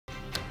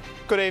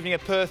Good evening. A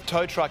Perth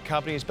tow truck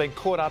company has been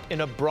caught up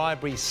in a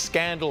bribery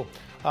scandal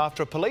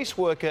after a police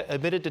worker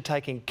admitted to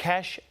taking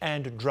cash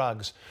and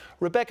drugs.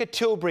 Rebecca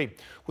Tilbury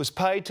was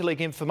paid to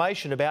leak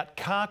information about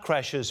car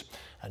crashes,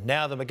 and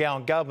now the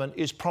McGowan government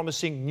is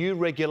promising new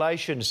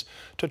regulations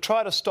to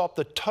try to stop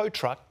the tow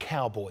truck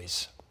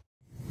cowboys.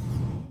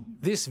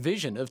 This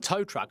vision of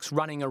tow trucks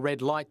running a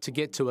red light to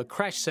get to a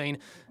crash scene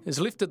has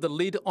lifted the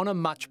lid on a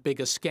much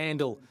bigger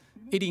scandal.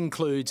 It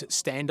includes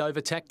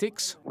standover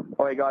tactics.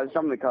 Oh, hey guys,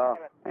 jump in the car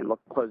and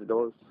close the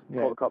doors,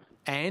 call the cops.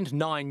 And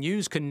 9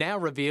 News can now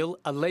reveal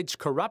alleged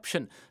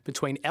corruption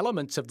between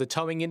elements of the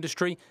towing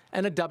industry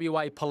and a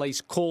WA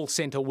police call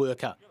centre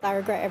worker. I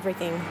regret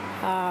everything.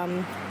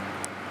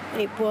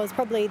 It was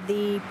probably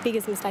the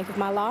biggest mistake of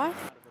my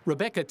life.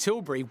 Rebecca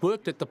Tilbury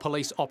worked at the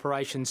Police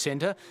Operations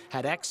Centre,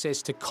 had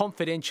access to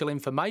confidential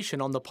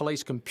information on the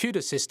police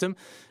computer system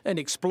and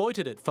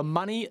exploited it for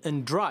money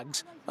and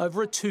drugs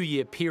over a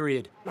 2-year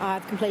period.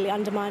 I've completely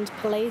undermined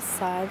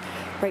police, I've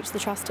breached the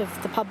trust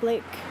of the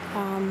public.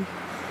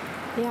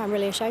 I'm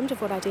really ashamed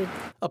of what I did.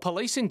 A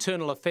police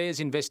internal affairs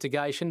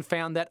investigation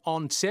found that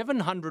on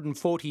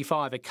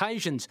 745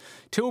 occasions,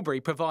 Tilbury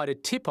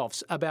provided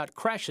tip-offs about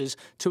crashes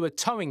to a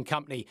towing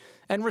company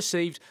and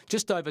received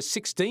just over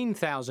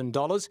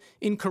 $16,000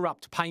 in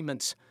corrupt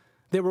payments.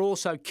 There were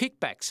also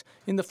kickbacks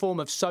in the form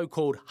of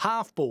so-called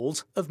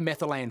half-balls of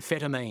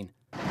methamphetamine.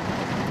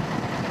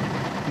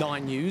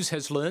 9 News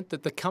has learnt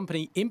that the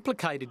company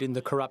implicated in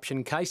the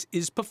corruption case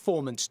is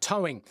Performance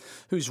Towing,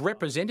 whose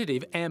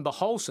representative Amber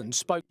Holson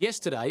spoke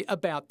yesterday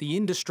about the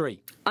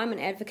industry. I'm an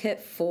advocate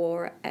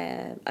for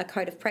a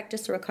code of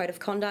practice or a code of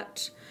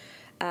conduct,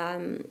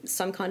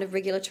 some kind of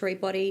regulatory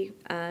body,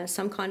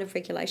 some kind of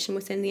regulation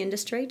within the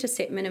industry to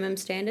set minimum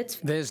standards.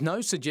 There's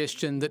no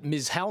suggestion that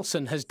Ms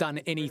Halson has done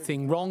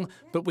anything wrong,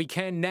 but we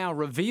can now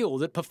reveal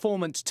that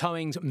Performance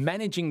Towing's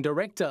Managing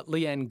Director,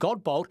 Leanne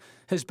Godbolt,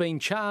 has been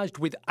charged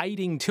with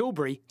aiding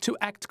Tilbury to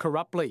act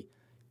corruptly.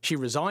 She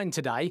resigned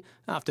today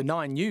after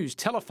 9 News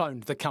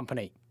telephoned the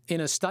company. In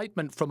a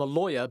statement from a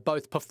lawyer,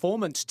 both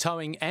Performance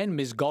Towing and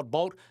Ms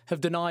Godbolt have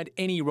denied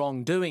any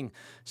wrongdoing,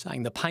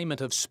 saying the payment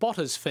of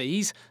spotters'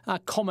 fees are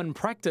common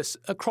practice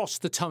across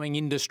the towing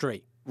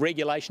industry.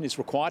 Regulation is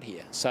required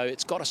here, so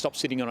it's got to stop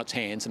sitting on its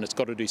hands and it's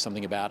got to do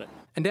something about it.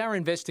 And our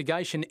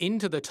investigation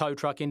into the tow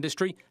truck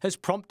industry has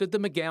prompted the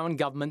McGowan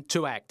government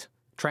to act.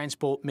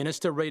 Transport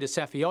Minister Rita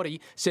Saffioti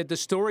said the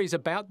stories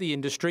about the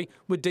industry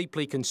were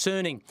deeply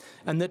concerning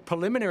and that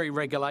preliminary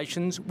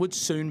regulations would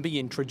soon be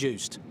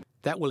introduced.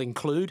 That will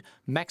include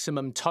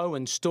maximum tow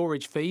and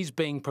storage fees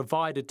being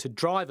provided to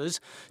drivers.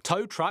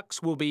 Tow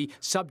trucks will be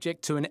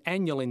subject to an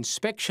annual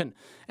inspection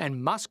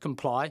and must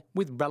comply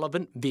with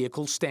relevant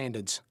vehicle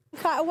standards.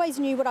 I always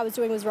knew what I was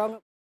doing was wrong.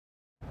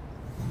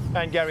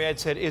 And Gary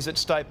Adshead is at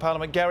State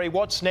Parliament. Gary,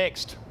 what's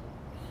next?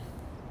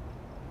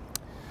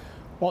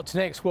 What's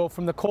next? Well,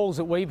 from the calls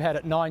that we've had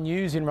at 9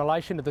 News in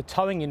relation to the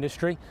towing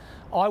industry,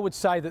 I would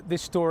say that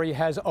this story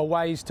has a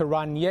ways to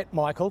run yet,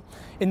 Michael.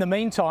 In the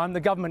meantime, the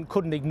government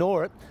couldn't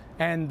ignore it,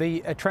 and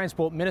the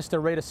Transport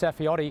Minister, Rita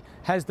Saffioti,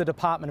 has the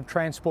Department of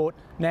Transport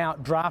now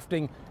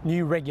drafting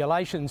new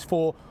regulations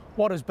for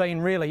what has been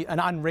really an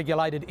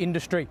unregulated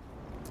industry.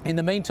 In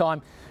the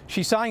meantime,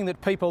 she's saying that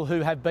people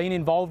who have been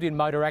involved in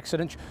motor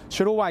accidents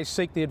should always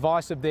seek the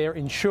advice of their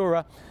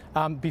insurer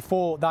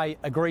before they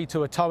agree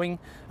to a towing.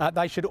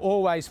 They should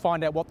always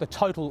find out what the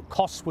total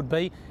costs would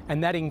be,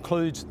 and that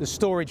includes the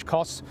storage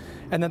costs,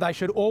 and that they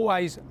should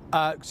always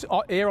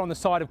err on the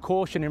side of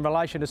caution in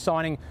relation to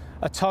signing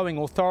a towing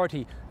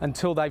authority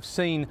until they've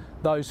seen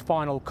those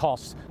final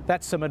costs.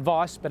 That's some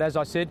advice, but as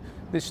I said,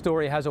 this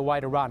story has a way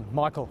to run.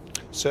 Michael.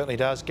 Certainly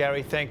does,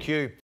 Gary. Thank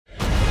you.